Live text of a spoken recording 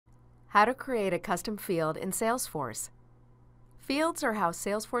How to create a custom field in Salesforce. Fields are how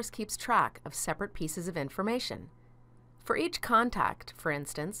Salesforce keeps track of separate pieces of information. For each contact, for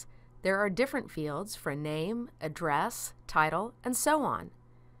instance, there are different fields for name, address, title, and so on.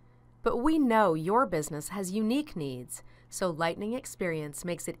 But we know your business has unique needs, so Lightning Experience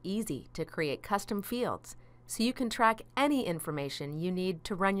makes it easy to create custom fields so you can track any information you need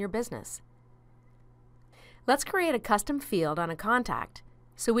to run your business. Let's create a custom field on a contact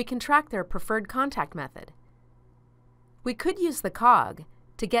so we can track their preferred contact method. We could use the cog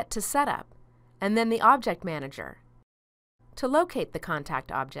to get to Setup, and then the Object Manager to locate the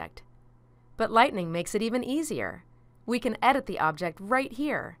contact object. But Lightning makes it even easier. We can edit the object right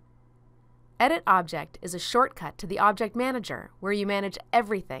here. Edit Object is a shortcut to the Object Manager where you manage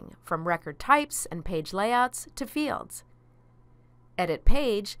everything from record types and page layouts to fields. Edit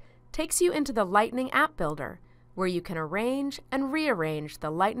Page takes you into the Lightning App Builder where you can arrange and rearrange the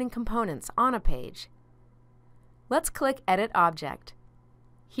Lightning components on a page. Let's click Edit Object.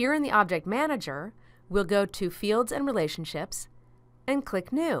 Here in the Object Manager, we'll go to Fields and Relationships and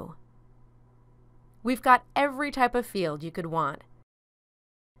click New. We've got every type of field you could want,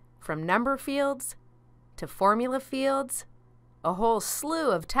 from number fields to formula fields, a whole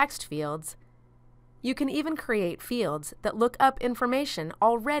slew of text fields. You can even create fields that look up information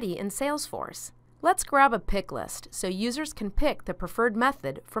already in Salesforce. Let's grab a pick list so users can pick the preferred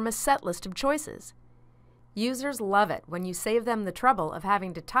method from a set list of choices. Users love it when you save them the trouble of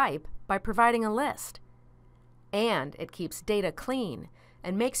having to type by providing a list. And it keeps data clean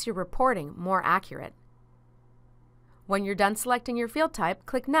and makes your reporting more accurate. When you're done selecting your field type,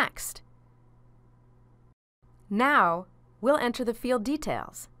 click Next. Now, we'll enter the field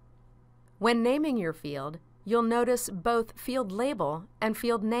details. When naming your field, you'll notice both field label and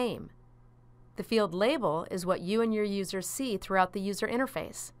field name. The field label is what you and your users see throughout the user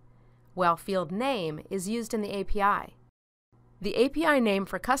interface, while field name is used in the API. The API name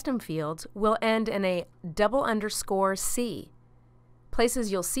for custom fields will end in a _C.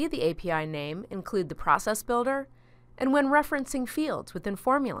 Places you'll see the API name include the process builder and when referencing fields within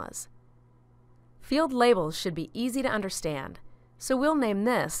formulas. Field labels should be easy to understand, so we'll name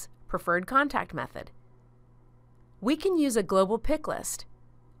this Preferred Contact Method. We can use a global pick list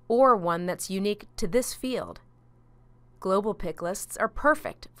or one that's unique to this field. Global pick lists are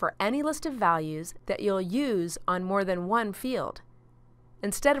perfect for any list of values that you'll use on more than one field.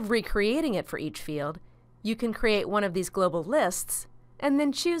 Instead of recreating it for each field, you can create one of these global lists and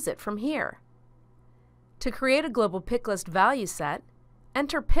then choose it from here. To create a global pick list value set,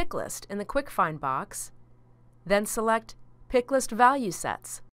 enter pick list in the Quick Find box, then select Pick List Value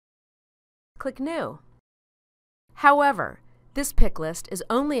Sets. Click New. However, this pick list is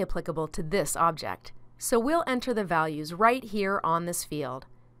only applicable to this object, so we'll enter the values right here on this field.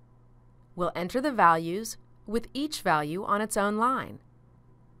 We'll enter the values with each value on its own line.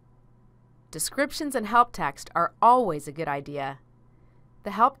 Descriptions and help text are always a good idea.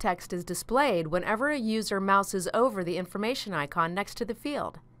 The help text is displayed whenever a user mouses over the information icon next to the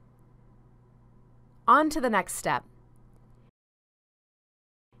field. On to the next step.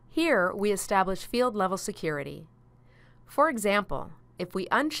 Here we establish field level security. For example, if we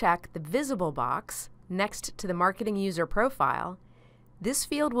uncheck the visible box next to the marketing user profile, this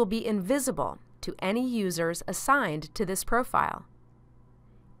field will be invisible to any users assigned to this profile.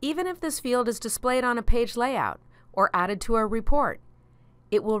 Even if this field is displayed on a page layout or added to a report,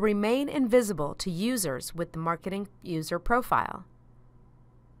 it will remain invisible to users with the marketing user profile.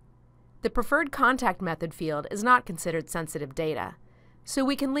 The preferred contact method field is not considered sensitive data, so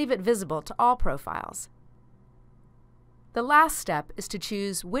we can leave it visible to all profiles. The last step is to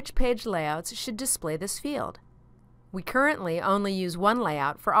choose which page layouts should display this field. We currently only use one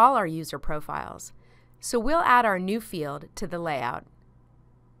layout for all our user profiles, so we'll add our new field to the layout.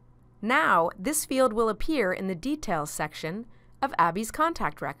 Now, this field will appear in the Details section of Abby's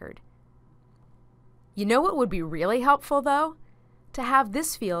contact record. You know what would be really helpful, though? To have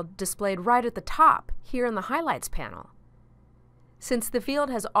this field displayed right at the top, here in the Highlights panel. Since the field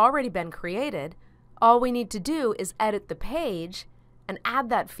has already been created, all we need to do is edit the page and add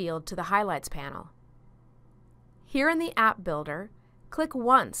that field to the Highlights panel. Here in the App Builder, click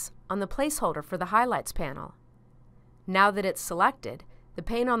once on the placeholder for the Highlights panel. Now that it's selected, the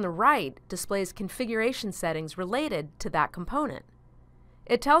pane on the right displays configuration settings related to that component.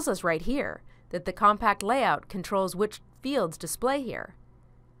 It tells us right here that the compact layout controls which fields display here.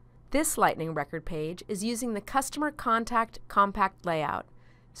 This Lightning record page is using the Customer Contact Compact Layout,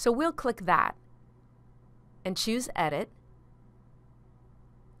 so we'll click that and choose Edit.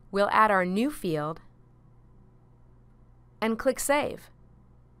 We'll add our new field and click Save.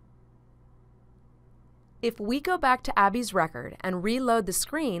 If we go back to Abby's record and reload the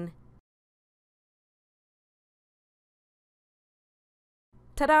screen,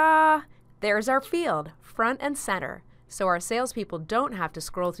 ta-da! There's our field, front and center, so our salespeople don't have to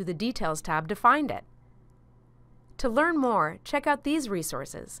scroll through the Details tab to find it. To learn more, check out these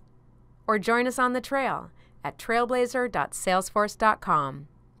resources, or join us on the trail at trailblazer.salesforce.com.